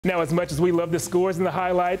Now, as much as we love the scores and the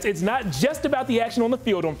highlights, it's not just about the action on the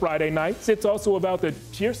field on Friday nights. It's also about the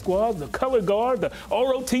cheer squad, the color guard, the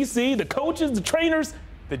ROTC, the coaches, the trainers.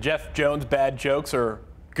 The Jeff Jones bad jokes are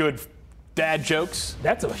good dad jokes.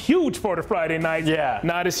 That's a huge part of Friday night. Yeah.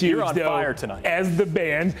 Not as huge, You're on though, fire tonight. as the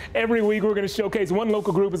band. Every week we're going to showcase one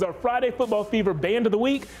local group as our Friday Football Fever Band of the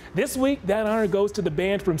Week. This week, that honor goes to the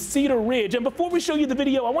band from Cedar Ridge. And before we show you the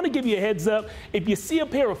video, I want to give you a heads up. If you see a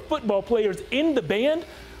pair of football players in the band,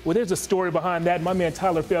 well, there's a story behind that. My man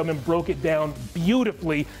Tyler Feldman broke it down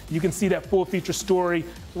beautifully. You can see that full feature story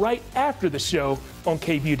right after the show on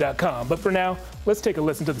KVUE.com. But for now, let's take a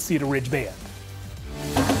listen to the Cedar Ridge Band.